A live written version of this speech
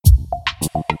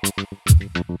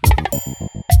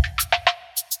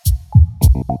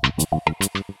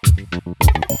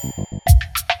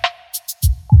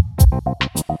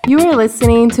You are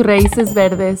listening to Raíces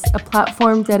Verdes, a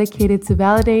platform dedicated to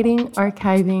validating,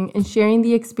 archiving, and sharing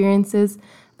the experiences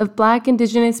of Black,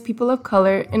 Indigenous, people of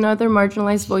color, and other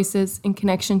marginalized voices in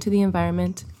connection to the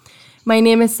environment. My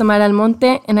name is Samara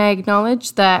Almonte, and I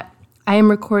acknowledge that I am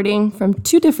recording from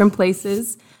two different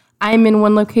places. I am in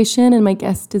one location, and my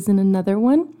guest is in another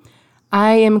one.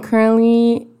 I am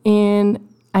currently in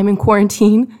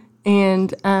quarantine in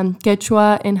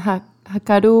Quechua and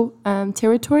Hakaru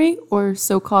territory, or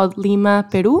so-called Lima,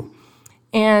 Peru.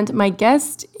 And my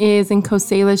guest is in Coast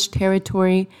Salish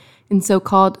territory in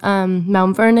so-called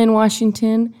Mount Vernon,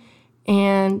 Washington.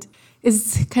 And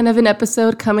it's kind of an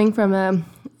episode coming from an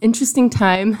interesting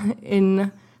time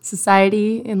in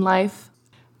society, in life.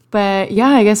 But yeah,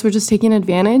 I guess we're just taking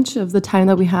advantage of the time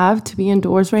that we have to be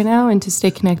indoors right now and to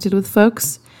stay connected with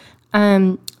folks.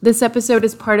 This episode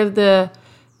is part of the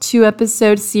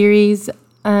 2-episode series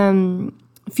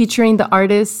featuring the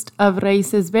artist of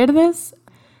Raíces Verdes,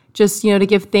 just, to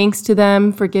give thanks to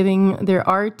them for giving their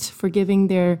art, for giving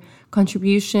their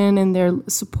contribution and their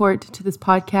support to this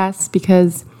podcast,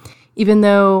 because even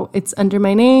though it's under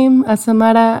my name,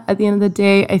 Samara, at the end of the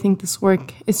day, I think this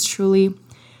work is truly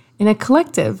in a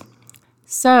collective.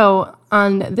 So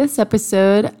on this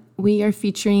episode, we are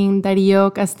featuring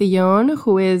Darío Castellón,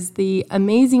 who is the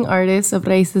amazing artist of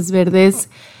Raíces Verdes,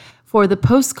 for the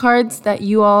postcards that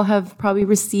you all have probably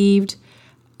received,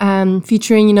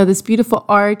 featuring, this beautiful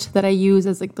art that I use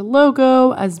as like the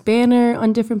logo, as banner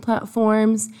on different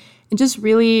platforms, and just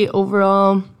really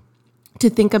overall to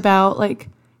think about, like,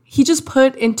 he just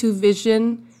put into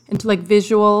vision, into like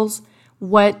visuals,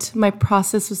 what my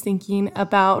process was thinking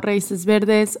about Raíces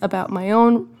Verdes, about my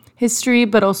own history,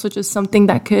 but also just something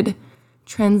that could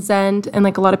transcend and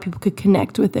like a lot of people could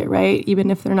connect with it, right? Even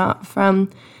if they're not from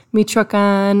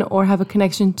Michoacan or have a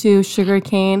connection to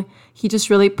sugarcane. He just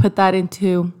really put that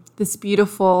into this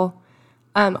beautiful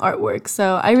artwork.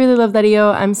 So I really love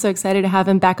Darío. I'm so excited to have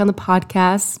him back on the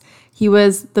podcast. He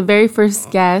was the very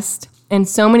first guest, and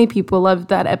so many people loved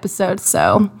that episode.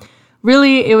 So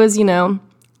really, it was,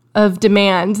 of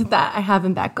demand that I have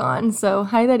him back on. So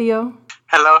hi, Darío.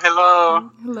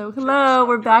 Hello.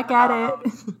 We're back at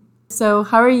it. So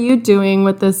how are you doing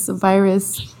with this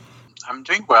virus? I'm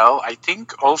doing well. I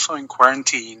think also in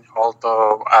quarantine,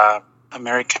 although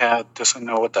America doesn't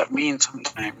know what that means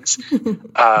sometimes.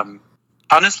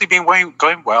 Honestly,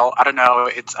 going well. I don't know.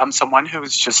 I'm someone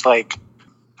who's just like,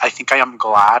 I think I am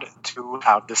glad to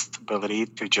have this ability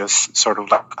to just sort of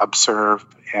like observe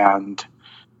and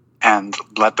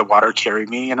let the water carry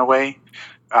me in a way.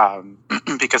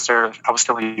 Because I was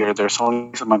telling you, there's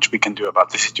only so much we can do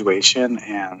about the situation,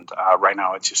 and right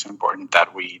now it's just important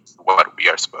that we do what we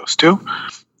are supposed to,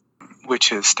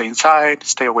 which is stay inside,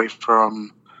 stay away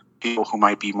from people who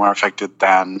might be more affected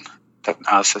than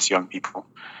us as young people.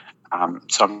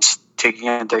 So I'm just taking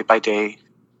it day by day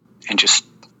and just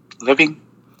living.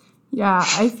 Yeah,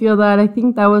 I feel that. I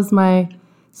think that was my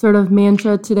sort of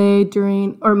mantra today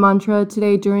during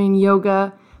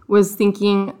yoga, was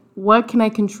thinking, what can I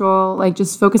control? Like,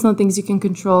 just focus on things you can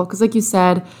control. Because like you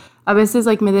said, a veces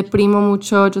like me deprimo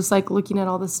mucho just like looking at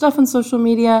all this stuff on social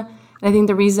media. And I think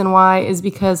the reason why is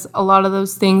because a lot of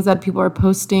those things that people are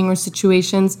posting or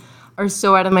situations are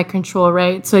so out of my control,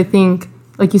 right? So I think,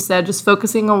 like you said, just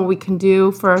focusing on what we can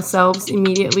do for ourselves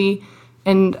immediately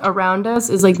and around us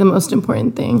is like the most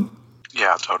important thing.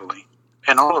 Yeah, totally.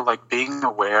 And also like being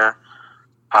aware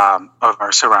of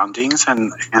our surroundings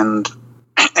and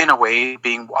in a way,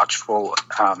 being watchful,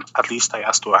 at least I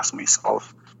have to ask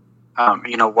myself,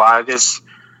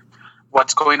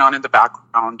 what's going on in the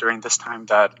background during this time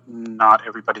that not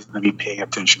everybody's going to be paying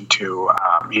attention to.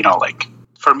 Like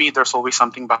for me, there's always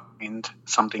something behind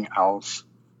something else.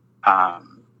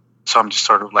 So I'm just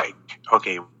sort of like,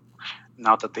 okay,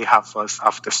 now that they have us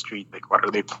off the street, like what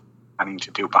are they planning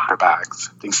to do behind our backs?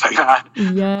 Things like that.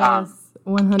 Yes,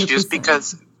 100%. Just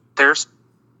because there's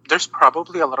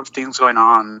probably a lot of things going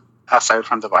on aside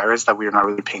from the virus that we're not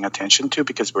really paying attention to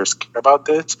because we're scared about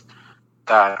this.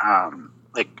 That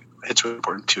it's really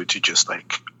important to just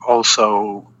like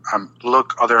also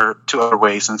look to other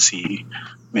ways and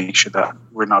make sure that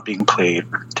we're not being played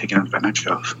or taken advantage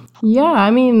of. Yeah,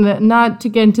 I mean, not to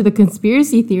get into the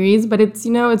conspiracy theories, but it's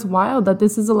it's wild that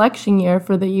this is election year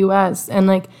for the U.S. and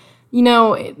like.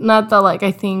 Not that, like,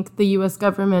 I think the U.S.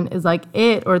 government is, like,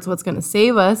 or it's what's going to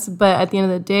save us. But at the end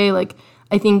of the day, like,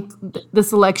 I think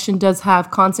this election does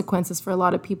have consequences for a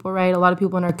lot of people, right? A lot of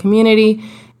people in our community.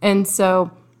 And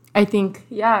so I think,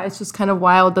 yeah, it's just kind of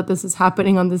wild that this is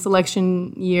happening on this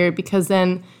election year because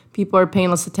then people are paying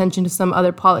less attention to some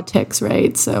other politics,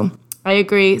 right? So I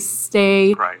agree.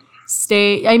 Stay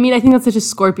stay. I mean, I think that's such a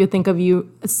Scorpio thing of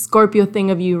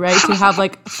you, right? To have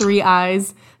like three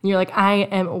eyes, and you're like, I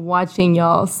am watching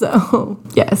y'all. So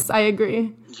yes, I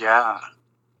agree. Yeah.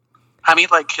 I mean,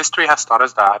 like, history has taught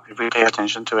us that if we pay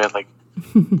attention to it, like,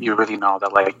 you really know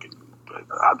that, like,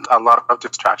 a lot of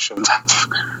distractions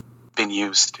have been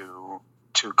used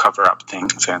to cover up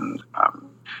things. And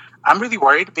I'm really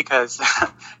worried because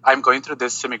I'm going through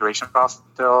this immigration process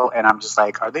still, and I'm just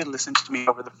like, are they listening to me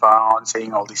over the phone,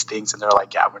 saying all these things? And they're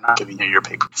like, yeah, we're not giving you your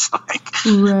papers. Like,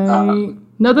 right.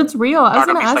 No, that's real. I was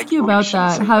going to ask like, you about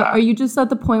that. How are you just at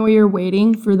the point where you're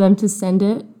waiting for them to send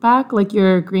it back, like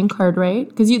your green card, right?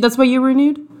 Because that's why you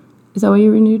renewed? Is that why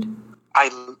you renewed? I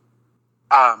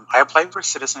applied for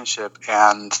citizenship,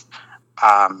 and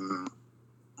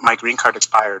my green card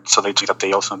expired, so they told that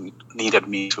they also needed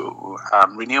me to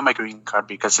renew my green card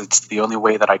because it's the only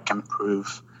way that I can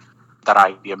prove that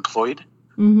I'd be employed.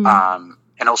 Mm-hmm.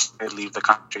 And also, if I leave the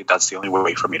country, that's the only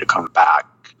way for me to come back.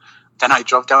 Then I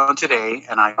drove down today,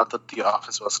 and I thought that the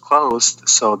office was closed,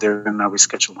 so they're going to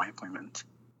reschedule my appointment.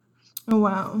 Oh,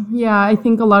 wow. Yeah, I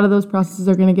think a lot of those processes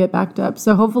are going to get backed up.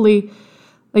 So hopefully,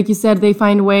 like you said, they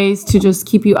find ways to just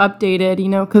keep you updated,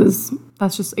 because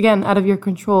that's just, again, out of your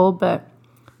control, but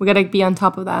we got to be on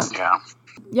top of that. Yeah.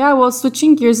 Yeah, well,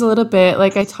 switching gears a little bit,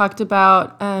 like I talked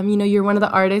about, you're one of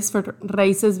the artists for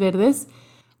Raíces Verdes.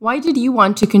 Why did you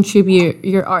want to contribute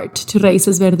your art to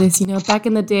Raíces Verdes? Back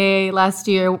in the day, last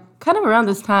year, kind of around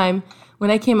this time,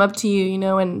 when I came up to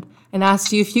you, and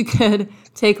asked you if you could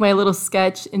take my little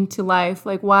sketch into life,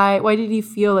 like why did you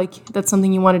feel like that's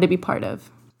something you wanted to be part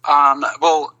of?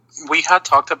 Well, we had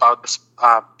talked about this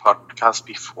podcast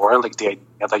before, like the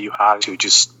idea that you had to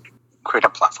just create a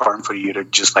platform for you to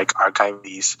just like archive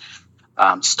these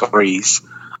stories.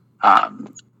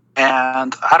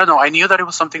 And I don't know, I knew that it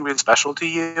was something really special to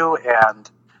you. And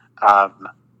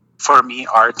for me,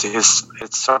 art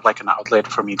it's sort of like an outlet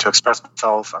for me to express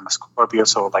myself. I'm a Scorpio,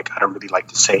 so like I don't really like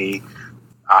to say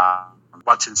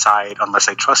what's inside unless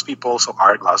I trust people. So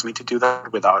art allows me to do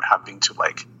that without having to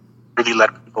like really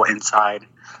let people inside.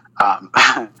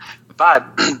 But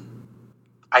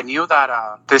I knew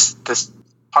that this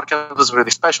podcast was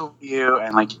really special to you,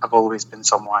 and like I've always been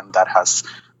someone that has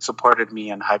supported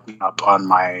me and hyped me up on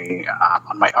my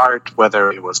art,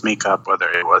 whether it was makeup, whether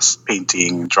it was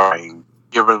painting, drawing.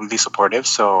 You're really supportive.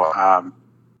 So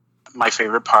my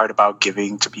favorite part about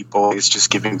giving to people is just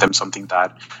giving them something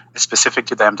that is specific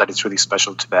to them, that is really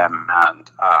special to them. And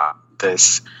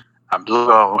this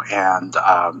logo and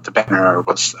the banner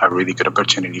was a really good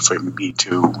opportunity for me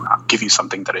to give you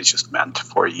something that is just meant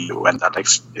for you, and that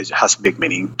it has a big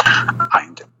meaning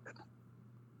behind it.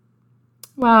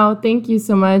 Wow, thank you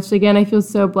so much. Again, I feel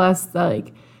so blessed that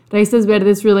like Raíces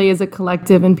Verdes really is a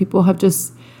collective, and people have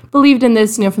just believed in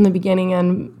this, from the beginning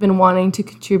and been wanting to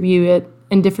contribute it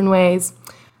in different ways.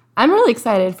 I'm really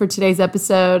excited for today's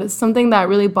episode. Something that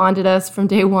really bonded us from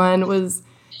day one was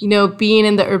being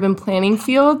in the urban planning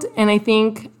field. And I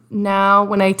think now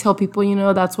when I tell people,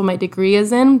 that's what my degree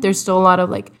is in, there's still a lot of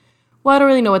like, well, I don't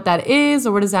really know what that is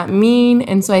or what does that mean.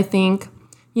 And so I think,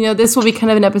 this will be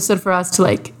kind of an episode for us to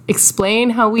like explain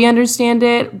how we understand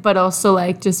it, but also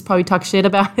like just probably talk shit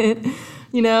about it,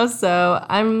 So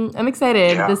I'm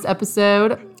excited. Yeah. This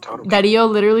episode, totally. Dario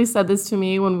literally said this to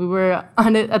me when we were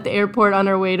at the airport on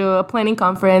our way to a planning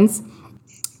conference.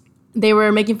 They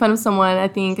were making fun of someone, I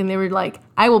think, and they were like,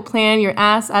 I will plan your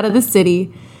ass out of the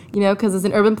city, because as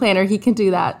an urban planner, he can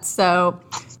do that. So,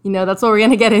 that's what we're going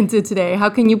to get into today. How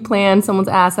can you plan someone's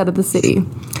ass out of the city?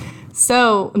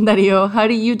 So, Dario, how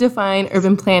do you define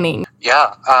urban planning?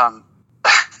 Yeah.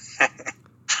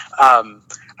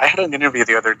 I had an interview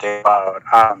the other day about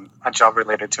a job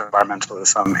related to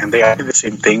environmentalism, and they asked me the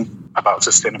same thing about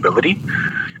sustainability.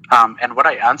 And what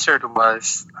I answered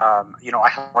was, I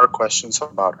have more questions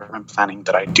about urban planning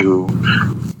that I do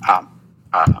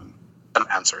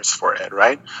answers for it,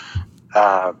 right?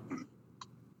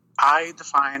 I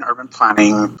define urban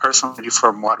planning personally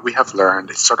from what we have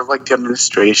learned. It's sort of like the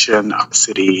administration of the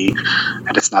city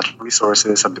and its natural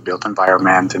resources and the built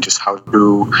environment, and just how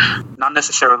to not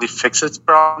necessarily fix its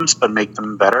problems, but make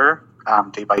them better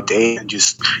day by day. And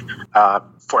just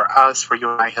for us, for you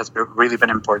and I, has really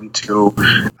been important to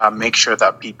make sure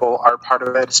that people are part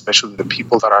of it, especially the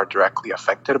people that are directly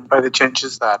affected by the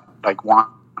changes that like one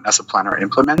as a planner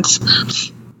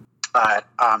implements. But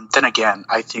then again,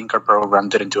 I think our program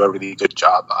didn't do a really good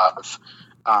job of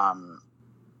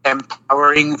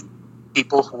empowering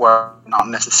people who are not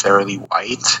necessarily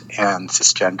white and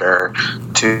cisgender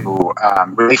to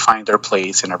really find their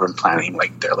place in urban planning.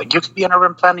 Like they're like, you can be in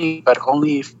urban planning, but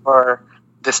only for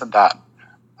this and that.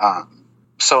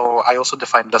 So I also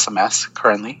define it as a mess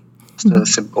currently. just a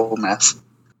simple mess.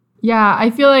 Yeah, I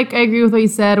feel like I agree with what you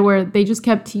said, where they just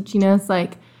kept teaching us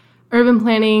like urban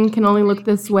planning can only look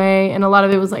this way, and a lot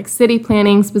of it was like city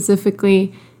planning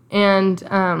specifically. And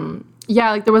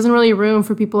yeah, like there wasn't really room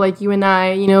for people like you and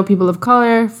I, you know, people of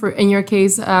color, for in your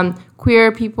case,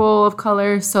 queer people of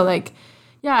color. So like,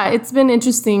 yeah, it's been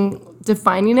interesting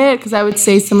defining it, because I would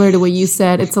say, similar to what you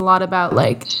said, it's a lot about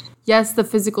like, yes, the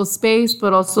physical space,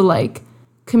 but also like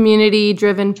community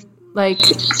driven like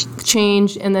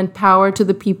change, and then power to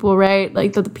the people, right?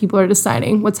 Like that the people are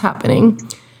deciding what's happening.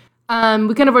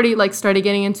 We kind of already like started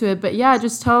getting into it, but yeah,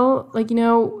 just tell, like, you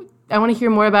know, I want to hear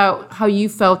more about how you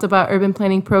felt about urban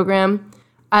planning program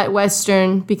at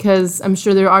Western, because I'm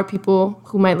sure there are people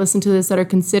who might listen to this that are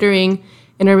considering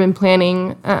an urban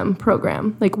planning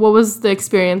program. Like, what was the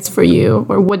experience for you,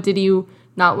 or what did you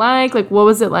not like? Like, what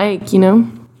was it like, you know?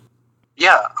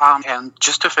 Yeah, and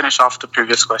just to finish off the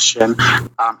previous question,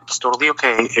 it's totally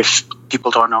okay if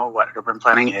people don't know what urban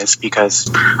planning is, because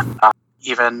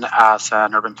even as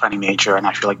an urban planning major, and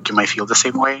I feel like you might feel the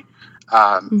same way,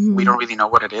 we don't really know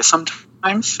what it is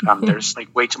sometimes. There's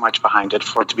like way too much behind it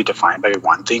for it to be defined by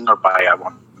one thing or by a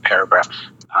one paragraph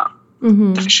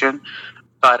definition.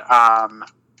 But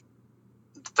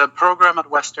the program at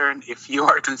Western, if you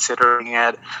are considering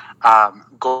it,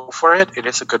 go for it. It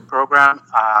is a good program.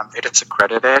 It is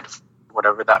accredited,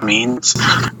 whatever that means.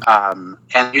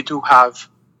 And you do have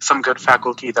some good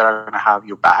faculty that are going to have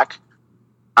you back.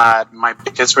 My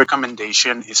biggest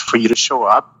recommendation is for you to show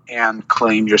up and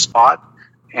claim your spot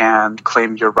and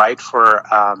claim your right for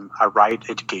a right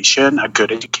education, a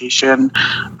good education.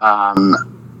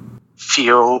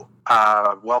 Feel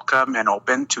welcome and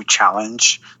open to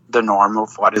challenge the norm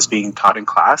of what is being taught in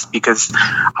class, because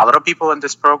a lot of people in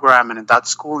this program and in that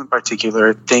school in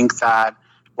particular think that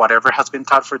whatever has been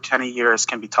taught for 20 years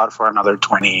can be taught for another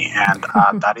 20.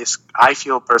 And that is, I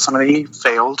feel personally,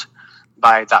 failed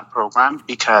by that program,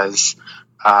 because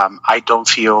I don't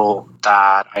feel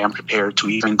that I am prepared to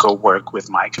even go work with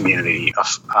my community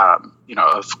of,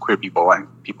 of queer people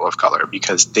and people of color,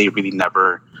 because they really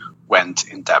never went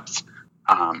in depth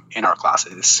in our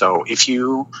classes. So if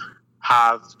you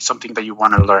have something that you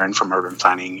want to learn from urban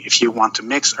planning, if you want to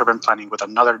mix urban planning with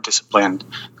another discipline,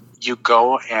 you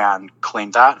go and claim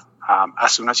that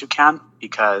as soon as you can,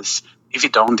 because if you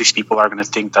don't, these people are going to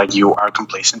think that you are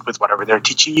complacent with whatever they're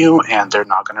teaching you, and they're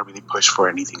not going to really push for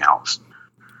anything else.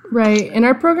 Right. And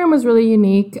our program was really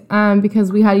unique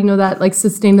because we had, you know, that like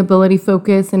sustainability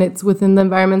focus, and it's within the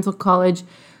environmental college.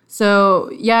 So,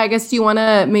 yeah, I guess, do you want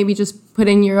to maybe just put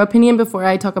in your opinion before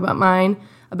I talk about mine,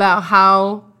 about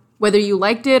how, whether you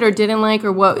liked it or didn't like,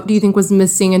 or what do you think was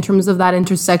missing in terms of that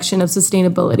intersection of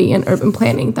sustainability and urban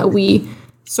planning that we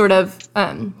sort of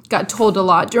got told a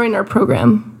lot during our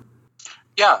program?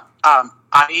 Yeah,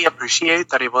 I appreciate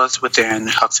that it was within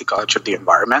Huxley College of the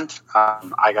Environment.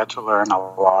 I got to learn a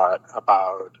lot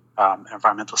about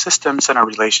environmental systems and our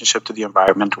relationship to the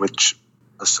environment, which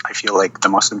was, I feel like, the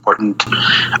most important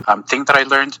thing that I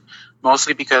learned,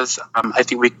 mostly because I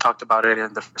think we talked about it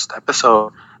in the first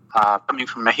episode. Coming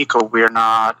from Mexico, we're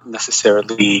not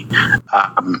necessarily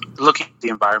looking at the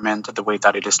environment the way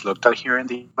that it is looked at here in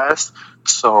the US.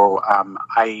 So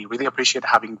I really appreciate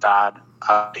having that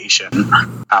foundation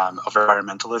of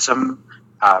environmentalism,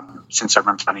 since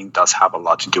urban planning does have a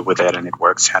lot to do with it, and it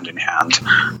works hand in hand.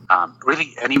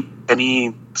 Really,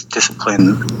 any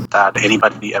discipline that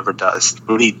anybody ever does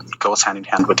really goes hand in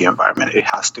hand with the environment. It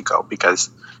has to go, because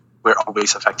we're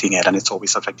always affecting it, and it's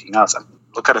always affecting us. And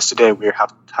look at us today. We're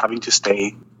having to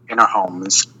stay in our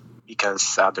homes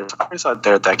because there's fires out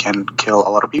there that can kill a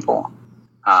lot of people.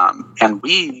 And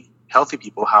we, healthy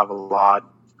people, have a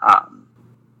lot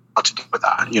to do with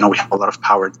that. You know, we have a lot of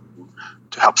power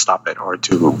to help stop it, or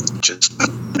to just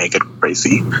make it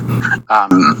crazy.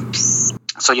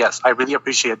 So yes, I really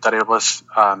appreciate that it was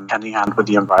hand in hand with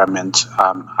the environment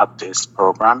at this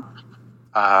program.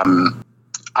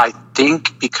 I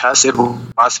think because it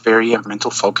was very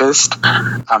environmental focused,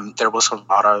 there was a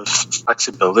lot of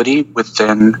flexibility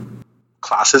within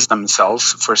classes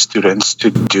themselves for students to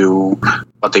do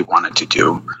what they wanted to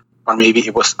do. Or maybe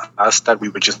it was us that we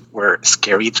were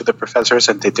scary to the professors,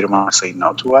 and they didn't want to say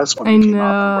no to us. I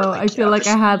know. I feel like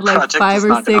I had like 5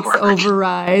 or 6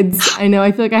 overrides. I know.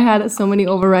 I feel like I had so many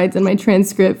overrides in my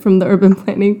transcript from the urban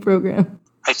planning program.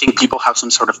 I think people have some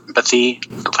sort of empathy,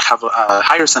 have a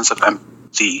higher sense of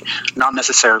empathy, not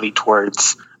necessarily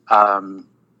towards,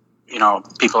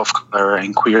 people of color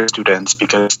and queer students,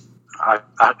 because,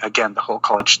 again, the whole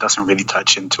college doesn't really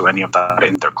touch into any of that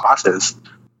in their classes.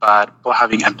 But while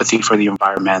having empathy for the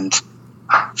environment,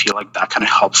 I feel like that kind of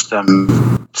helps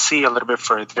them see a little bit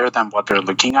further than what they're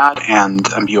looking at, and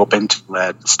be open to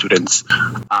let students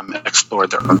explore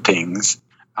their own things.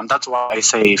 That's why I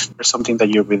say if there's something that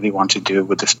you really want to do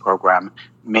with this program,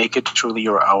 make it truly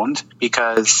your own,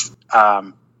 because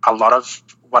a lot of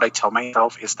what I tell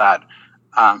myself is that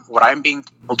what I'm being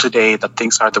told today, that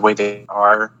things are the way they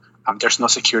are, there's no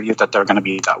security that they're going to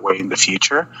be that way in the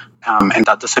future. And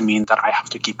that doesn't mean that I have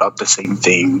to keep up the same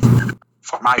thing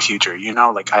for my future.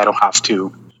 Like I don't have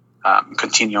to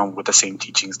continue on with the same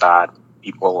teachings that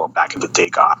people back in the day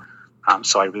got.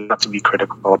 So I really have to be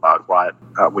critical about what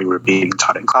we were being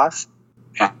taught in class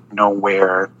and know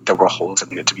where there were holes that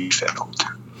needed to be filled.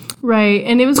 Right.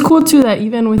 And it was cool, too, that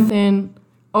even within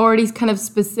already kind of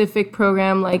specific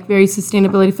program, like very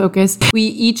sustainability focused, we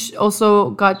each also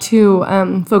got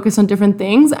to focus on different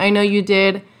things. I know you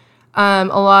did a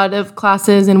lot of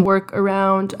classes and work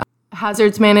around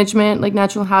hazards management, like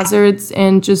natural hazards,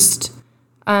 and just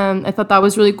I thought that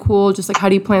was really cool. Just like how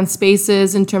do you plan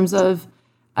spaces in terms of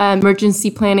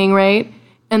emergency planning, right?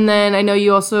 And then I know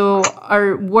you also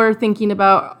were thinking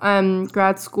about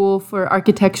grad school for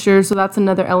architecture, so that's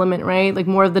another element, right? Like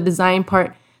more of the design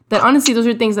part. That honestly, those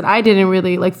are things that I didn't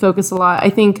really like focus a lot. I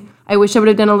think I wish I would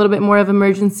have done a little bit more of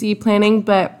emergency planning,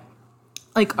 but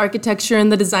like architecture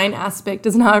and the design aspect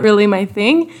is not really my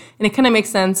thing. And it kind of makes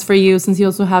sense for you since you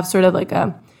also have sort of like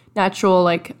a natural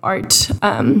like art.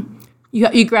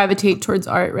 You gravitate towards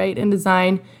art, right, and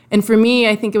design. And for me,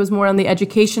 I think it was more on the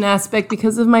education aspect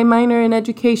because of my minor in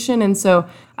education. And so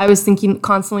I was thinking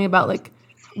constantly about like,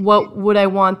 what would I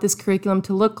want this curriculum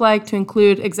to look like, to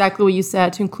include exactly what you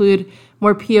said, to include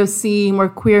more POC, more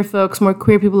queer folks, more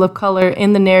queer people of color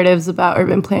in the narratives about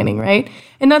urban planning, right?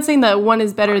 And not saying that one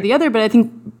is better than the other, but I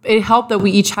think it helped that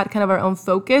we each had kind of our own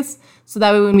focus. So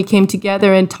that way when we came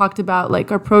together and talked about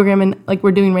like our program and like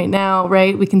we're doing right now,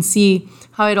 right, we can see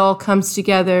how it all comes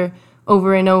together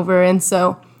over and over. And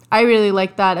so I really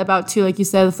like that about, too, like you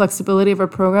said, the flexibility of our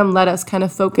program let us kind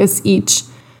of focus each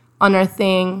on our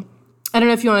thing. I don't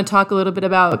know if you want to talk a little bit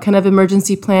about kind of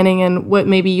emergency planning and what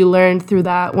maybe you learned through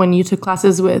that when you took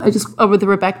classes with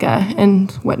Rebecca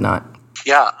and whatnot.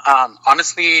 Yeah,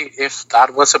 honestly, if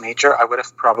that was a major, I would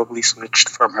have probably switched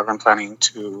from urban planning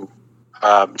to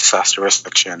disaster risk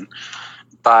reduction.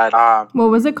 But what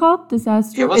was it called? Is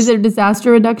it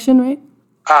disaster reduction, right?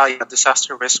 Yeah,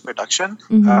 disaster risk reduction,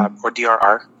 or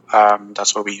DRR.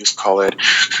 That's what we used to call it.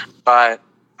 But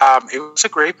it was a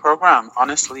great program.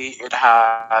 Honestly, it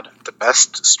had the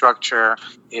best structure.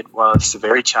 It was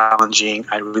very challenging.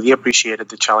 I really appreciated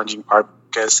the challenging part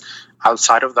because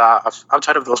outside of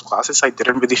those classes, I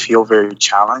didn't really feel very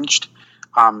challenged.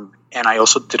 And I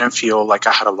also didn't feel like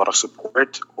I had a lot of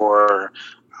support or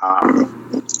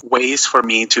ways for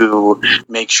me to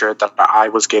make sure that I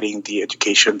was getting the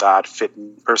education that fit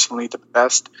me personally the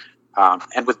best.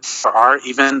 And with R,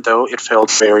 even though it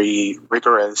felt very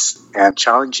rigorous and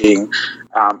challenging,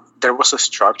 there was a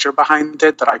structure behind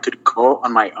it that I could go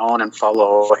on my own and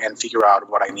follow and figure out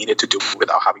what I needed to do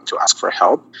without having to ask for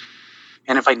help.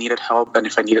 And if I needed help and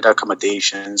if I needed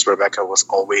accommodations, Rebecca was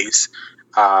always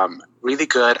really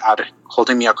good at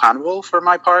holding me accountable for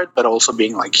my part, but also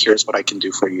being like, here's what I can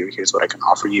do for you, here's what I can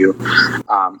offer you.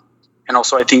 And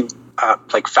also, I think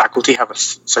like faculty have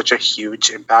such a huge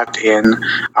impact in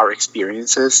our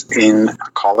experiences in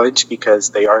college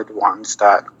because they are the ones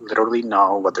that literally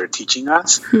know what they're teaching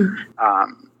us.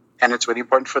 And it's really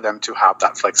important for them to have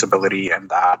that flexibility and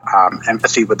that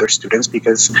empathy with their students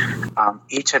because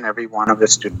each and every one of the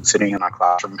students sitting in our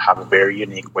classroom have a very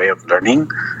unique way of learning.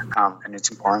 And it's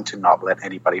important to not let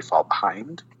anybody fall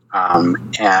behind.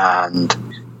 And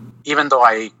even though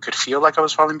I could feel like I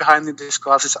was falling behind in these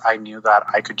classes, I knew that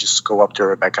I could just go up to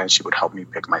Rebecca and she would help me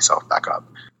pick myself back up.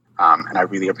 And I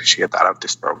really appreciate that of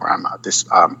this program, this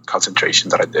concentration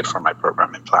that I did for my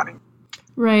program in planning.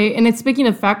 Right. And it's speaking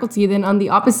of faculty, then on the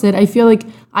opposite, I feel like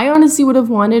I honestly would have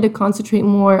wanted to concentrate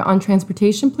more on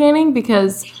transportation planning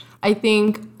because I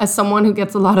think as someone who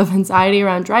gets a lot of anxiety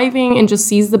around driving and just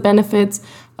sees the benefits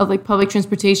of like public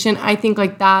transportation, I think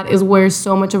like that is where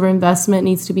so much of our investment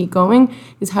needs to be going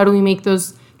is how do we make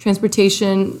those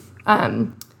transportation,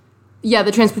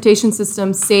 the transportation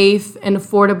system safe and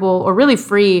affordable or really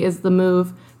free is the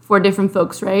move for different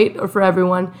folks, right? Or for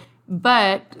everyone.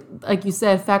 But like you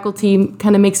said, faculty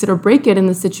kind of makes it or break it in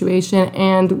this situation.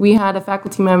 And we had a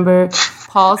faculty member,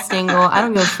 Paul Stengel, I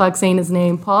don't give a fuck saying his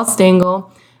name, Paul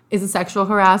Stengel is a sexual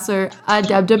harasser at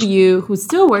WW who's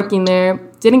still working there,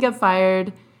 didn't get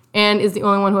fired, and is the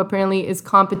only one who apparently is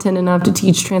competent enough to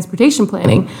teach transportation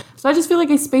planning. So I just feel like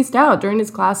I spaced out during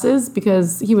his classes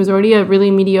because he was already a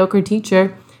really mediocre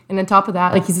teacher. And on top of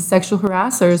that, like he's a sexual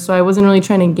harasser, so I wasn't really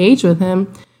trying to engage with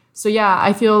him. So yeah,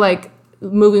 I feel like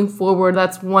moving forward,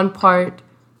 that's one part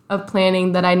of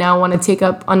planning that I now want to take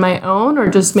up on my own, or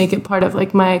just make it part of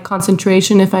like my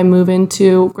concentration if I move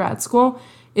into grad school,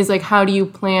 is like, how do you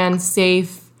plan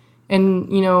safe and,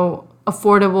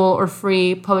 affordable or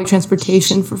free public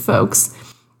transportation for folks?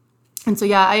 And so,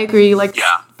 yeah, I agree. Like,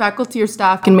 faculty or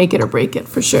staff can make it or break it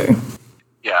for sure.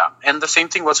 Yeah. And the same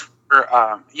thing was for,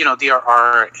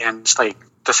 DRR, and it's like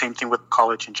the same thing with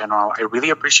college in general. I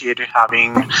really appreciated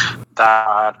having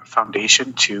that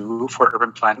foundation too for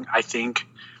urban planning. I think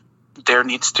there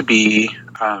needs to be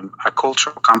a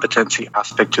cultural competency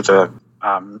aspect to the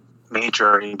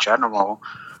major in general.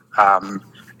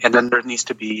 And then there needs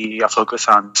to be a focus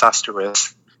on disaster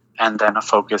risk, and then a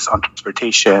focus on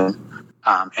transportation,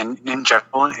 and in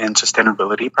general, and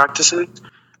sustainability practices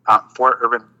for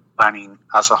urban planning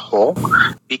as a whole,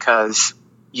 because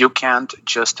you can't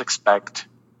just expect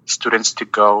students to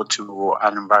go to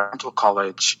an environmental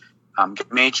college,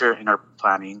 get major in urban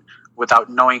planning, without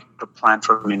knowing the plan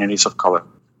for communities of color.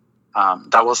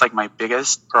 That was like my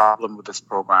biggest problem with this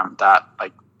program, that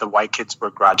like the white kids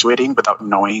were graduating without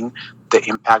knowing the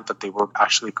impact that they were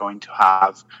actually going to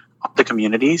have on the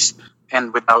communities,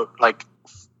 and without like,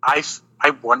 I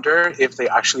wonder if they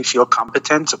actually feel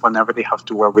competent whenever they have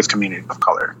to work with communities of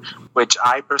color, which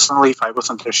I personally, if I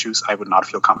was in their shoes, I would not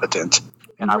feel competent.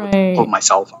 And I would pull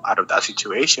myself out of that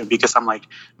situation, because I'm like,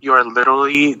 you are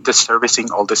literally disservicing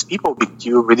all these people, because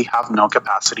you really have no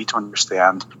capacity to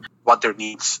understand what their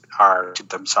needs are to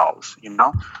themselves,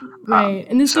 Right.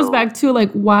 And this goes back to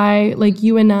like why like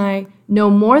you and I know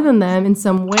more than them in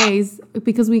some ways,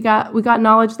 because we got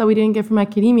knowledge that we didn't get from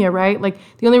academia, right? Like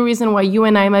the only reason why you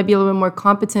and I might be a little bit more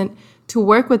competent to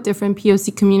work with different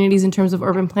POC communities in terms of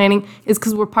urban planning is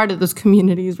because we're part of those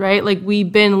communities, right? Like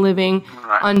we've been living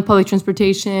on public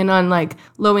transportation, on like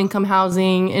low income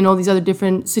housing and all these other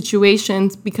different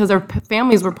situations because our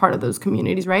families were part of those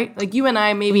communities, right? Like you and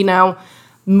I maybe now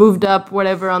moved up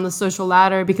whatever on the social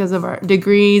ladder because of our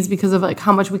degrees, because of like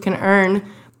how much we can earn.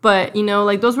 But,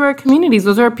 like those were our communities.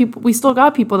 Those are our people. We still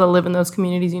got people that live in those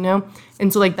communities,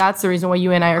 And so like that's the reason why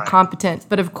you and I are competent.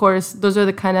 But of course, that's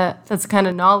the kind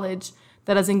of knowledge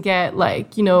that doesn't get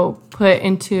like, put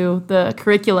into the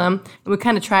curriculum. And we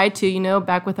kind of tried to,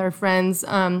 back with our friends,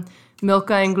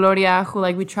 Milka and Gloria, who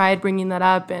like we tried bringing that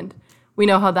up, and we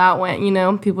know how that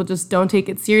went, people just don't take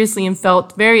it seriously and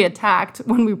felt very attacked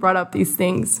when we brought up these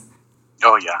things.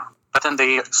 Oh, yeah. But then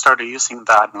they started using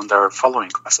that in their following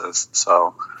classes.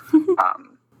 So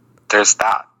there's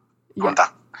that on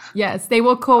that. Yes, they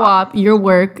will co-op your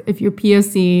work if you're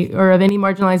POC or of any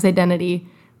marginalized identity,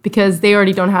 because they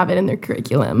already don't have it in their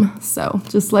curriculum. So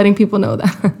just letting people know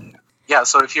that. Yeah,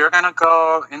 so if you're going to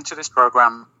go into this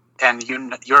program and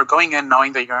you're going in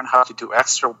knowing that you're going to have to do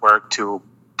extra work to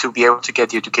be able to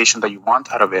get the education that you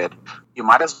want out of it, you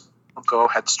might as well go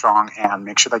headstrong and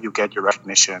make sure that you get your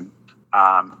recognition.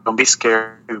 Don't be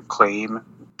scared to claim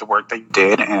the work that you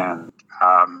did, and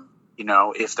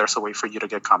if there's a way for you to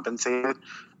get compensated,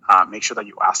 make sure that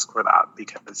you ask for that,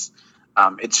 because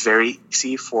it's very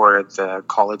easy for the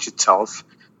college itself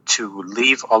to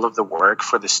leave all of the work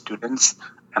for the students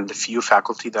and the few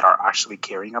faculty that are actually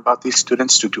caring about these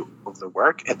students to do all of the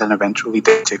work, and then eventually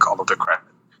they take all of the credit.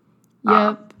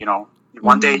 Yep.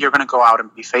 One day you're going to go out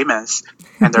and be famous,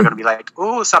 and they're going to be like,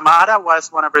 "Ooh, Samara was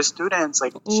one of our students.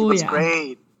 Like, she was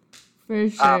great. For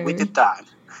sure. We did that."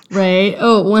 Right.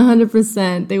 Oh,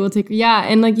 100%. They will take,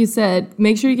 and like you said,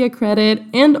 make sure you get credit,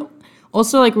 and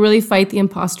also like really fight the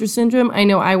imposter syndrome. I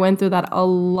know I went through that a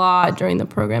lot during the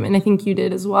program, and I think you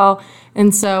did as well.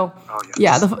 And so,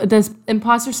 the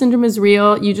imposter syndrome is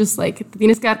real. You just like,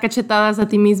 tienes que dar cachetadas a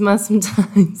ti misma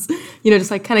sometimes,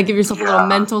 just like kind of give yourself a little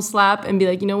mental slap and be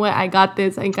like, you know what, I got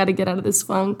this. I got to get out of this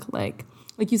funk. Like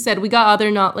you said, we got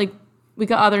other knowledge,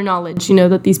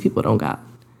 that these people don't got.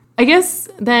 I guess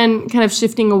then kind of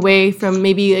shifting away from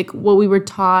maybe like what we were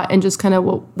taught and just kind of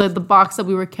what the box that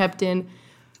we were kept in.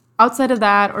 Outside of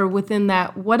that or within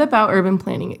that, what about urban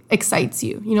planning excites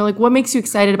you? Like what makes you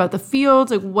excited about the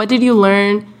field? Like what did you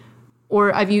learn?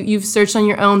 Or have you've searched on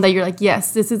your own that you're like,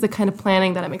 yes, this is the kind of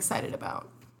planning that I'm excited about?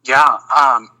 Yeah,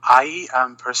 I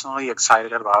am personally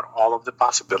excited about all of the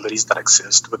possibilities that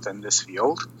exist within this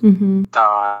field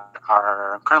that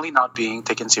are currently not being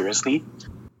taken seriously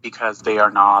because they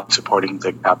are not supporting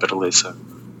the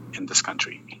capitalism in this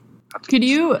country.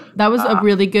 That was a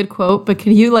really good quote, but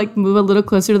could you like move a little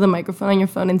closer to the microphone on your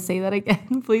phone and say that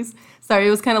again, please? Sorry,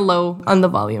 it was kind of low on the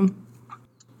volume.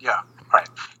 Yeah, right.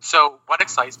 So what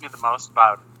excites me the most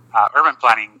about urban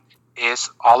planning is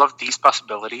all of these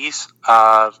possibilities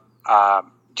of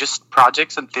just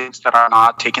projects and things that are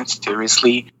not taken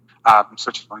seriously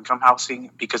such as income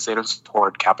housing, because they don't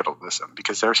support capitalism,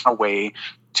 because there's no way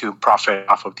to profit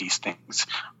off of these things.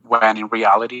 When in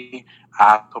reality,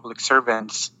 as public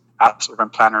servants, as urban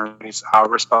planners, it is our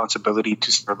responsibility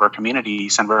to serve our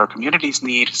communities. And where our communities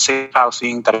need safe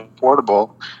housing that is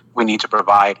affordable, we need to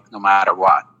provide no matter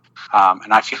what.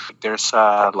 And I feel like there's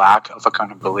a lack of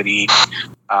accountability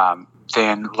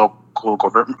in local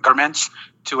governments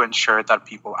to ensure that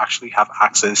people actually have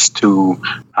access to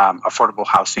affordable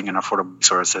housing and affordable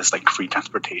resources like free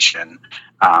transportation,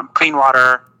 clean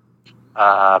water,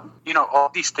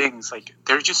 all these things. Like,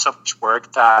 there's just so much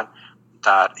work that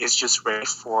is just ready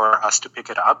for us to pick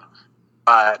it up.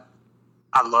 But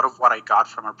a lot of what I got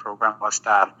from our program was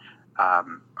that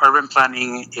urban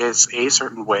planning is a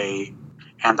certain way,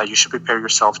 and that you should prepare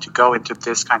yourself to go into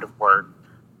this kind of work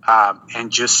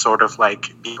and just sort of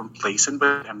like be complacent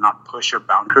with it and not push your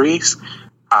boundaries.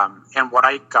 And what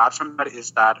I got from that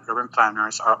is that urban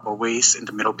planners are always in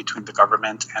the middle between the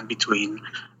government and between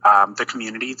the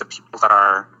community, the people that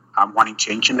are wanting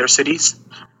change in their cities.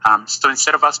 So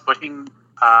instead of us pushing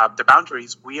the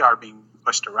boundaries, we are being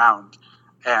pushed around.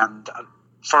 And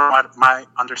from what my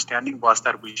understanding was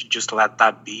that we should just let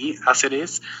that be as it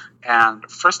is. And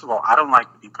first of all, I don't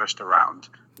like to be pushed around.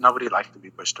 Nobody likes to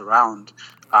be pushed around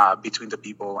between the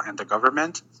people and the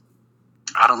government.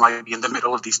 I don't like to be in the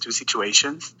middle of these two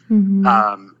situations.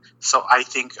 Mm-hmm. So I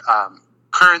think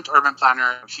current urban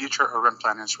planner, future urban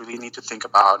planners really need to think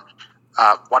about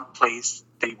what place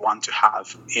they want to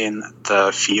have in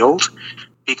the field.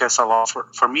 Because a lot,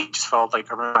 for me, it just felt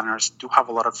like urban planners do have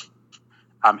a lot of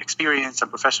experience and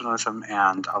professionalism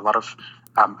and a lot of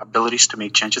abilities to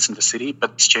make changes in the city,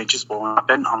 but these changes won't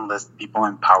happen unless people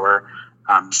in power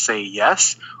say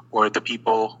yes, or the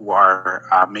people who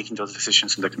are making those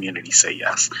decisions in the community say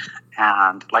yes.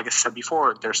 And like I said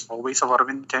before, there's always a lot of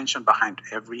intention behind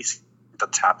everything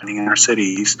that's happening in our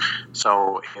cities.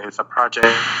 So if a project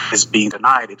is being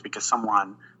denied, it's because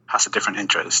someone has a different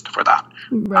interest for that.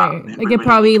 Right. Like it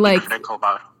probably like...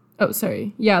 Oh,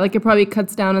 sorry. Yeah, like it probably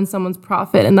cuts down on someone's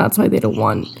profit, and that's why they don't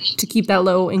want to keep that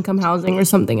low-income housing or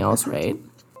something else, right?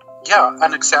 Yeah,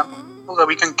 an example that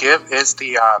we can give is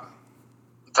the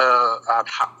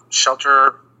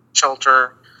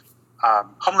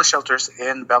homeless shelters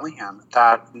in Bellingham,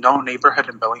 that no neighborhood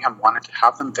in Bellingham wanted to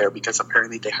have them there because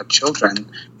apparently they had children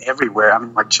everywhere. I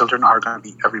mean, like, children are going to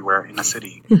be everywhere in a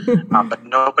city. But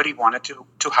nobody wanted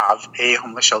to have a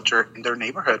homeless shelter in their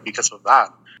neighborhood because of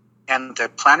that. And the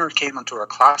planner came into our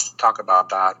class to talk about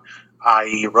that.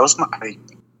 I raised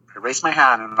my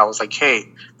hand and I was like, hey,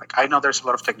 like, I know there's a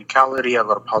lot of technicality, a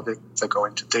lot of politics that go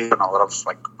into this, and a lot of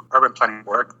like urban planning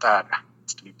work that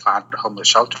has to be planned for a homeless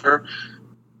shelter.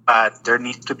 But there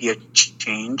needs to be a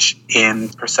change in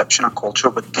perception and culture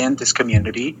within this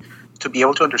community to be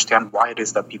able to understand why it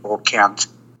is that people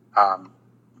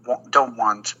don't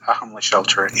want a homeless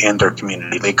shelter in their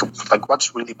community. Like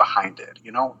what's really behind it?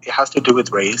 It has to do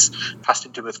with race, it has to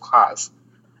do with class,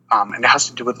 and it has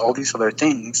to do with all these other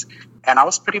things. And I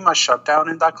was pretty much shut down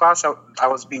in that class. I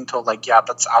was being told, like, yeah,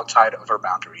 that's outside of our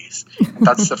boundaries. And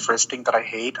that's the first thing that I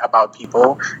hate about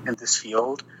people in this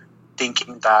field,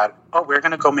 thinking that, oh, we're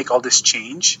going to go make all this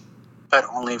change, but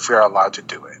only if we're allowed to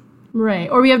do it. Right.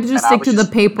 Or we have to just stick to the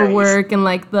paperwork and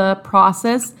like the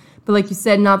process. But like you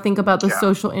said, not think about the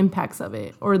social impacts of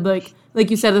it. Or like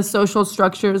you said, the social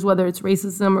structures, whether it's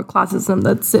racism or classism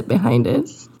that sit behind it.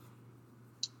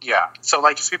 Yeah. So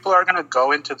like if people are going to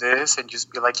go into this and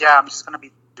just be like, yeah, I'm just going to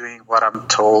be doing what I'm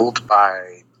told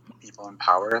by people in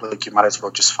power, like you might as well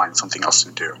just find something else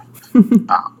to do.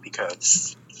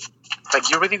 Because like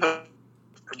you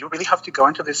really have to go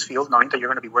into this field knowing that you're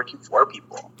going to be working for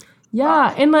people.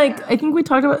 Yeah, and like I think we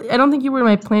talked about, I don't think you were in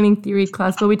my planning theory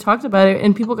class, but we talked about it,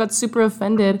 and people got super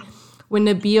offended when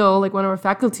Nabil, like one of our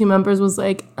faculty members, was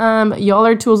like, y'all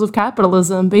are tools of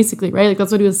capitalism, basically, right? Like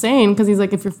that's what he was saying, because he's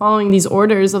like, if you're following these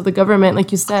orders of the government,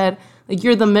 like you said, like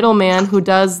you're the middleman who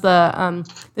does the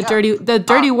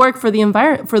dirty work for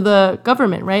the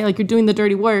government, right? Like you're doing the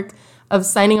dirty work of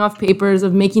signing off papers,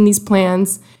 of making these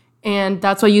plans, and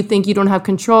that's why you think you don't have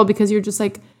control, because you're just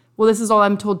like, well, this is all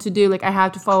I'm told to do. Like, I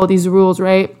have to follow these rules,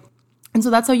 right? And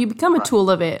so that's how you become a tool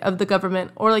of the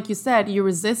government. Or like you said, you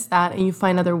resist that and you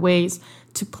find other ways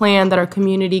to plan that are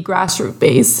community grassroots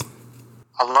based.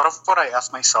 A lot of what I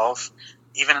ask myself,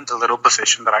 even in the little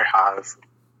position that I have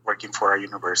working for a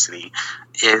university,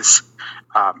 is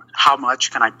how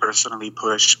much can I personally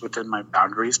push within my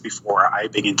boundaries before I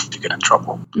begin to get in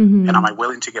trouble? Mm-hmm. And am I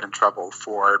willing to get in trouble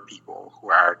for people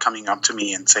who are coming up to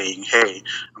me and saying, hey,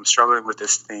 I'm struggling with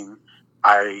this thing.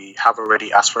 I have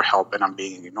already asked for help and I'm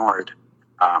being ignored.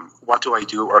 What do I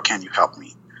do, or can you help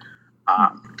me?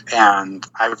 And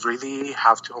I really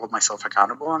have to hold myself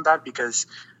accountable on that because,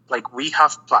 like, we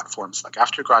have platforms. Like,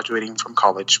 after graduating from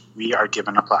college, we are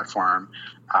given a platform.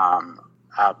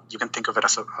 You can think of it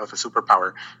as a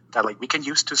superpower that, like, we can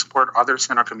use to support others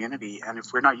in our community. And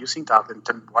if we're not using that,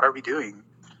 then what are we doing?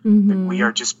 Like, we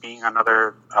are just being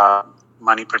another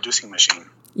money-producing machine.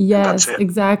 Yes,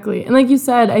 exactly. And like you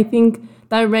said, I think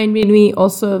that reminded me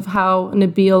also of how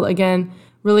Nabil, again,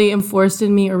 really enforced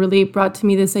in me or really brought to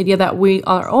me this idea that we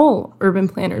are all urban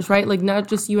planners, right? Like not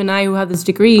just you and I who have this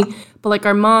degree, but like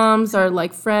our moms, our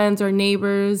like friends, our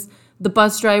neighbors, the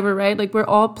bus driver, right? Like we're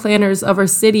all planners of our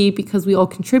city because we all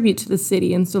contribute to the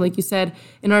city. And so like you said,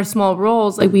 in our small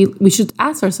roles, like we should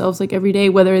ask ourselves like every day,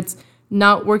 whether it's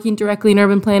not working directly in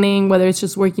urban planning, whether it's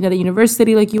just working at a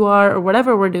university like you are or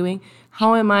whatever we're doing,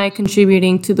 how am I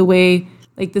contributing to the way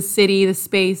like the city, the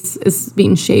space is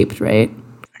being shaped, right?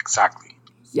 Exactly.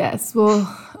 Yes.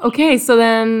 Well, okay. So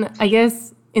then I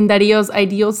guess in Dario's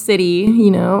ideal city,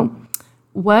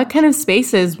 what kind of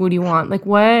spaces would you want? Like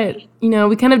what,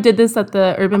 we kind of did this at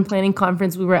the urban planning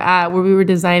conference we were at where we were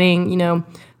designing,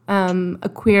 a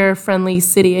queer friendly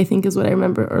city, I think is what I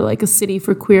remember, or like a city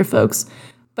for queer folks.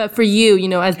 But for you,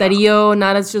 as Dario,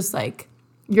 not as just like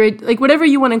you're like whatever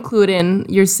you want to include in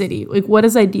your city, like what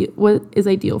is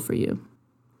ideal for you?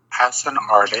 As an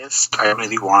artist, I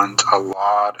really want a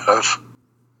lot of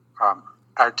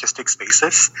artistic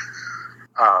spaces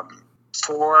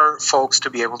for folks to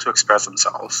be able to express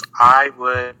themselves. I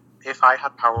would, if I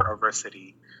had power over a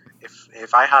city,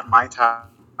 if I had my town,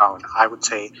 I would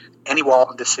say any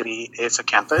wall in the city is a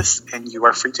campus, and you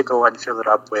are free to go and fill it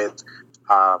up with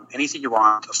anything you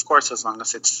want. Of course, as long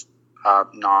as it's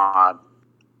not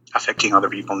affecting other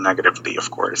people negatively,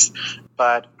 of course.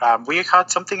 But we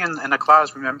had something in a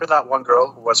class. Remember that one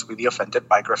girl who was really offended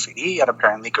by graffiti, and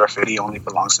apparently graffiti only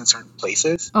belongs in certain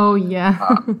places? Oh,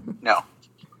 yeah. No.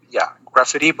 Yeah,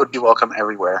 graffiti would be welcome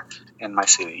everywhere in my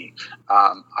city.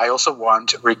 I also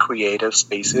want recreative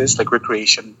spaces, like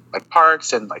recreation, like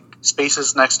parks and like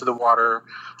spaces next to the water,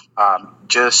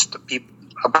 just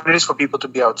opportunities for people to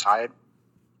be outside.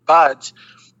 But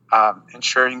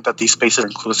ensuring that these spaces are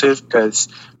inclusive, because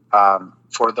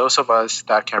for those of us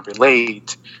that can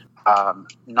relate,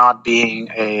 not being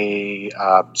a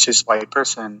cis white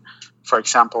person, for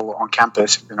example, on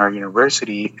campus in our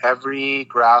university, every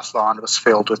grass lawn was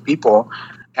filled with people.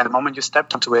 And the moment you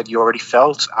stepped onto it, you already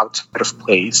felt outside of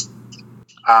place.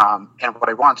 And what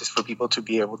I want is for people to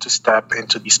be able to step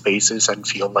into these spaces and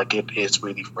feel like it is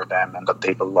really for them and that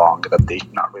they belong, that they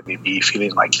should not really be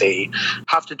feeling like they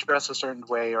have to dress a certain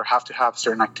way or have to have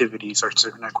certain activities or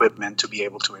certain equipment to be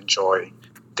able to enjoy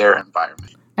their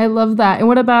environment. I love that. And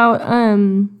what about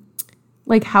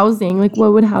like housing? Like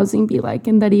what would housing be like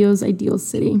in Dario's ideal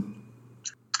city?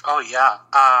 Oh, yeah.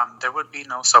 There would be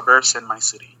no suburbs in my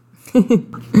city.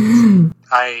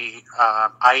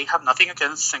 I have nothing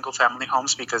against single family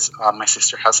homes because my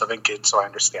sister has 7 kids, so I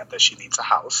understand that she needs a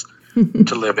house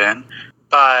to live in.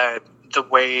 But the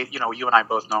way, you and I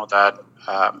both know that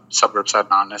suburbs are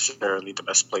not necessarily the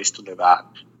best place to live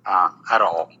at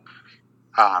all.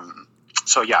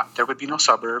 So yeah, there would be no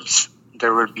suburbs.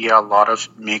 There would be a lot of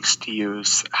mixed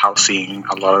use housing,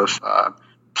 a lot of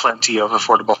plenty of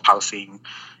affordable housing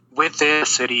within the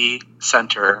city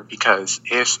center, because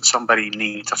if somebody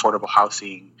needs affordable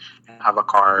housing and have a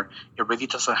car, it really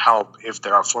doesn't help if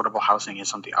their affordable housing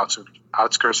is on the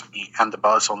outskirts and the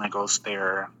bus only goes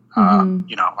there,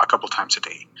 a couple times a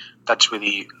day. That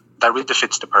really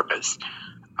defeats the purpose.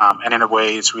 And in a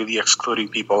way, it's really excluding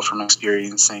people from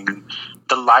experiencing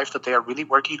the life that they are really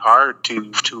working hard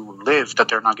to live, that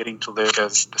they're not getting to live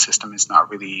because the system is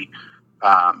not really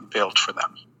built for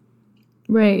them.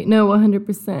 Right. No,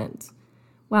 100%.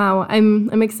 Wow.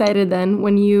 I'm excited then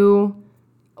when you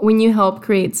help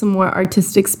create some more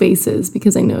artistic spaces,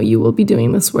 because I know you will be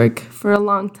doing this work for a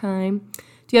long time. Do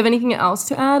you have anything else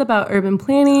to add about urban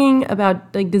planning,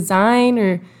 about like design,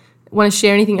 or want to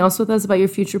share anything else with us about your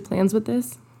future plans with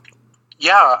this?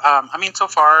 Yeah. So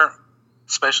far,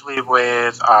 especially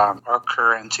with our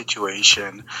current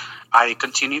situation, I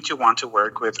continue to want to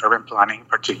work with urban planning,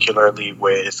 particularly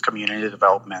with community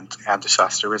development and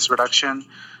disaster risk reduction,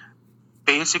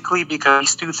 basically because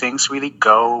these two things really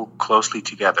go closely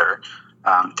together.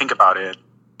 Think about it.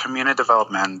 Community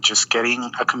development, just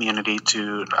getting a community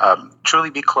to truly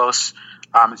be close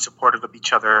and supportive of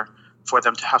each other, for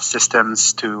them to have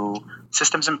systems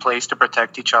in place to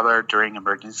protect each other during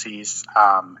emergencies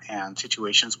and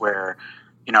situations where,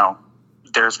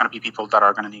 there's going to be people that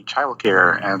are going to need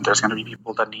childcare, and there's going to be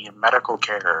people that need medical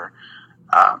care.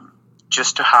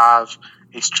 just to have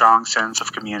a strong sense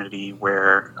of community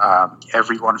where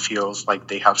everyone feels like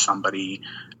they have somebody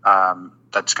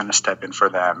that's going to step in for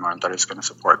them or that is going to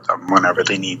support them whenever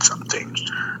they need something.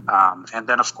 And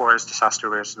then, of course, disaster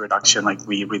risk reduction, like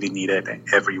we really need it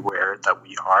everywhere that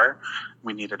we are.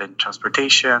 We need it in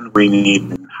transportation, we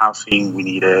need it in housing, we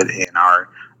need it in our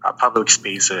public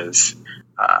spaces.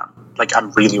 Like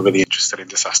I'm really, really interested in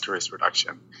disaster risk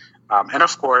reduction. And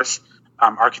of course,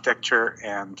 architecture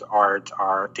and art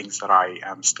are things that I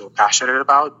am still passionate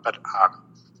about, but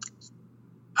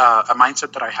a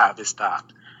mindset that I have is that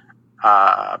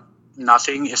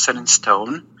nothing is set in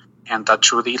stone, and that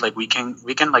truly, like we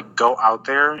can like go out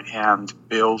there and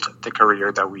build the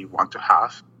career that we want to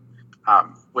have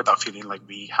without feeling like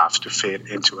we have to fit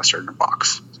into a certain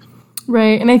box.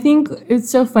 Right. And I think it's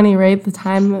so funny, right? The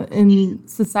time in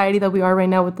society that we are right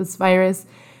now with this virus,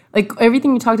 like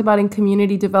everything you talked about in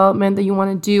community development that you want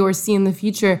to do or see in the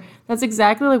future, that's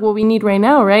exactly like what we need right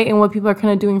now, right? And what people are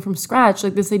kind of doing from scratch.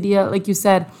 Like this idea, like you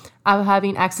said, of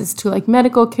having access to like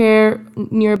medical care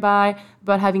nearby,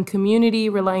 about having community,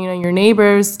 relying on your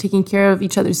neighbors, taking care of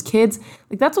each other's kids.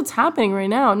 Like that's what's happening right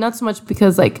now. Not so much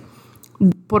because like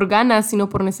por ganas, sino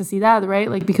por necesidad, right?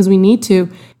 Like because we need to.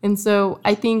 And so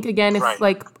I think, again, if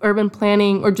like urban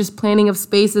planning or just planning of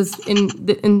spaces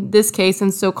in this case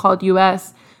in so-called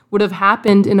U.S. would have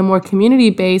happened in a more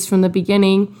community-based from the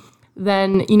beginning,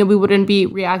 then, you know, we wouldn't be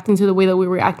reacting to the way that we're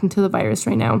reacting to the virus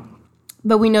right now.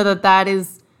 But we know that that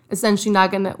is essentially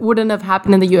wouldn't have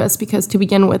happened in the U.S. because to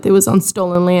begin with, it was on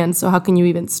stolen land. So how can you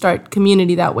even start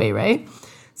community that way, right?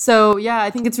 So, yeah,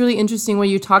 I think it's really interesting when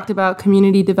you talked about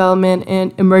community development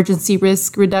and emergency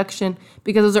risk reduction,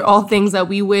 because those are all things that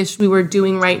we wish we were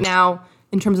doing right now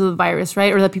in terms of the virus,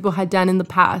 right? Or that people had done in the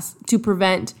past to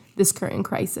prevent this current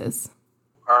crisis.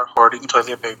 Our hoarding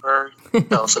toilet paper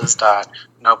tells us that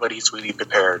nobody's really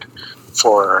prepared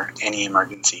for any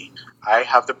emergency. I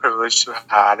have the privilege to have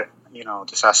had,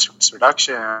 disaster risk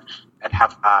reduction and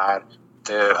have had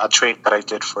a trade that I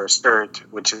did for CERT,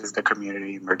 which is the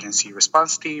Community Emergency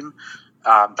Response Team,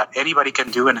 that anybody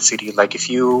can do in a city. Like if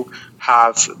you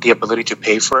have the ability to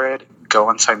pay for it, go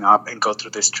and sign up and go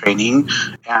through this training.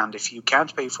 And if you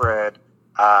can't pay for it,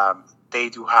 they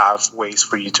do have ways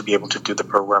for you to be able to do the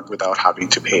program without having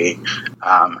to pay.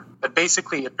 But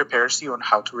basically, it prepares you on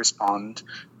how to respond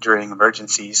during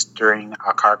emergencies, during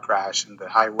a car crash in the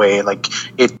highway. Like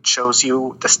it shows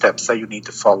you the steps that you need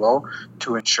to follow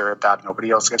to ensure that nobody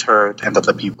else gets hurt and that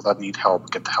the people that need help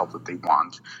get the help that they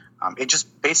want. It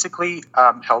just basically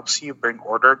helps you bring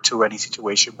order to any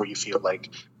situation where you feel like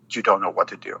you don't know what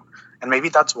to do. And maybe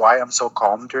that's why I'm so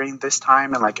calm during this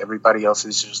time and like everybody else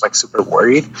is just like super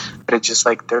worried. But it's just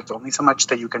like there's only so much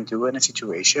that you can do in a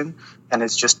situation. And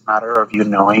it's just a matter of you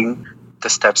knowing the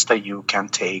steps that you can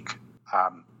take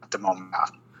at the moment.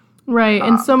 Right.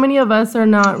 And so many of us are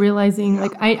not realizing,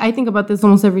 like I think about this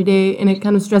almost every day and it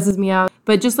kind of stresses me out.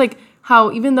 But just like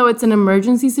how even though it's an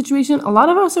emergency situation, a lot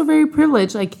of us are very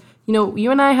privileged. Like,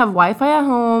 you and I have Wi-Fi at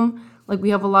home. Like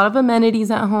we have a lot of amenities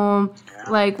at home.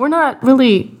 Like we're not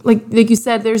really, like you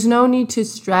said, there's no need to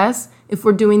stress if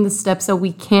we're doing the steps that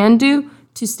we can do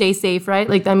to stay safe, right?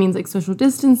 Like that means like social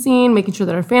distancing, making sure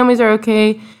that our families are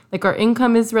okay, like our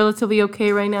income is relatively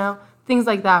okay right now, things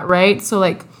like that, right? So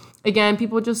like, again,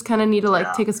 people just kind of need to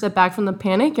like take a step back from the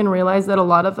panic and realize that a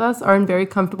lot of us are in very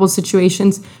comfortable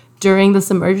situations during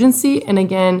this emergency. And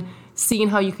again, seeing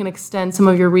how you can extend some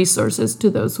of your resources to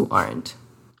those who aren't.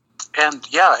 And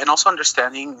also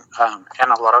understanding,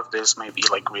 and a lot of this may be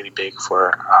like really big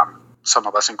for some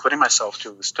of us, including myself,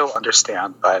 to still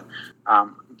understand. But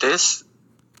this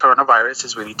coronavirus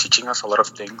is really teaching us a lot of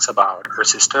things about our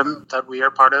system that we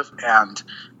are part of and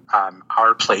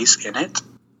our place in it.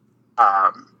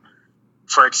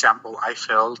 For example, I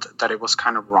felt that it was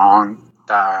kind of wrong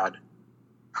that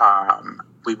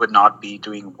we would not be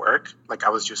doing work. Like I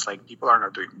was just like, people are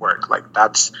not doing work. Like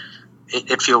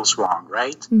it feels wrong,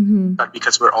 right? Mm-hmm. But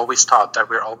because we're always taught that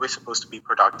we're always supposed to be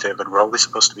productive and we're always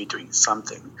supposed to be doing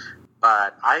something.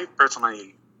 But I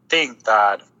personally think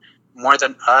that more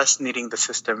than us needing the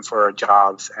system for our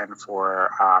jobs and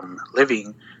for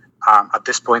living, at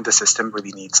this point, the system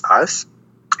really needs us.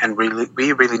 And we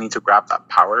really need to grab that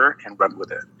power and run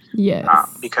with it. Yes.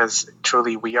 Because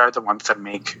truly, we are the ones that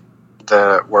make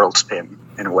the world spin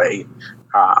in a way.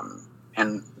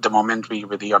 And the moment we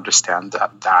really understand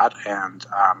that and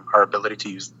our ability to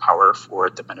use the power for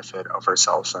the benefit of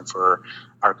ourselves and for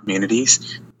our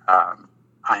communities,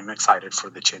 I'm excited for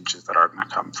the changes that are going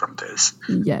to come from this.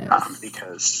 Yes.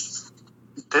 Because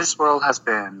this world has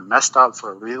been messed up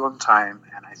for a really long time,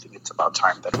 and I think it's about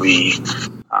time that we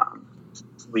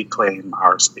claim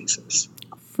our spaces.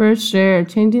 For sure,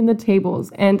 changing the tables.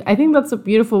 And I think that's a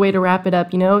beautiful way to wrap it up.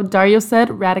 Dario said,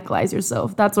 radicalize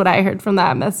yourself. That's what I heard from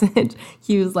that message.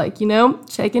 He was like,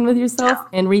 check in with yourself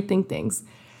and rethink things.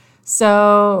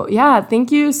 So, yeah,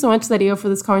 thank you so much, Dario, for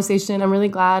this conversation. I'm really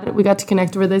glad we got to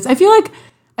connect over this. I feel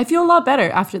a lot better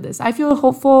after this. I feel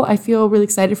hopeful. I feel really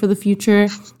excited for the future.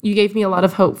 You gave me a lot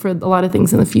of hope for a lot of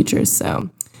things in the future. So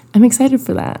I'm excited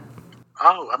for that.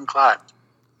 Oh, I'm glad.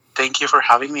 Thank you for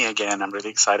having me again. I'm really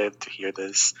excited to hear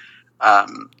this.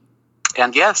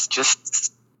 And yes,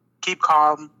 just keep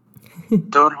calm.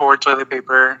 Don't hoard toilet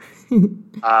paper.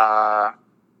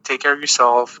 Take care of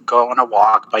yourself. Go on a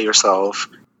walk by yourself.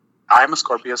 I'm a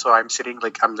Scorpio, so I'm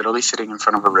literally sitting in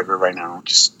front of a river right now,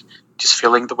 just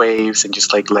feeling the waves and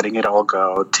just like letting it all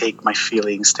go. Take my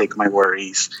feelings, take my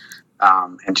worries,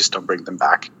 and just don't bring them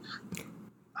back.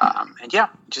 And yeah,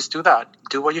 just do that.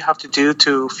 Do what you have to do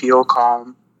to feel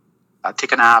calm.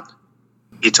 Take a nap,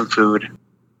 eat some food,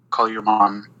 call your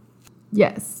mom.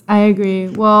 Yes, I agree.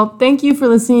 Well, thank you for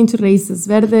listening to Raíces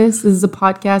Verdes. This is a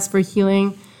podcast for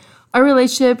healing our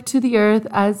relationship to the earth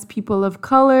as people of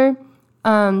color.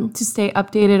 To stay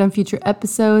updated on future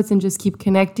episodes and just keep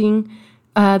connecting,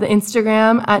 the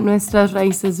Instagram at Nuestras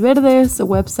Raíces Verdes, the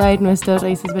website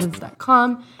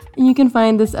nuestrasraicesverdes.com, and you can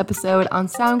find this episode on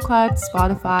SoundCloud,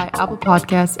 Spotify, Apple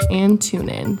Podcasts, and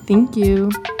TuneIn. Thank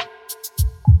you.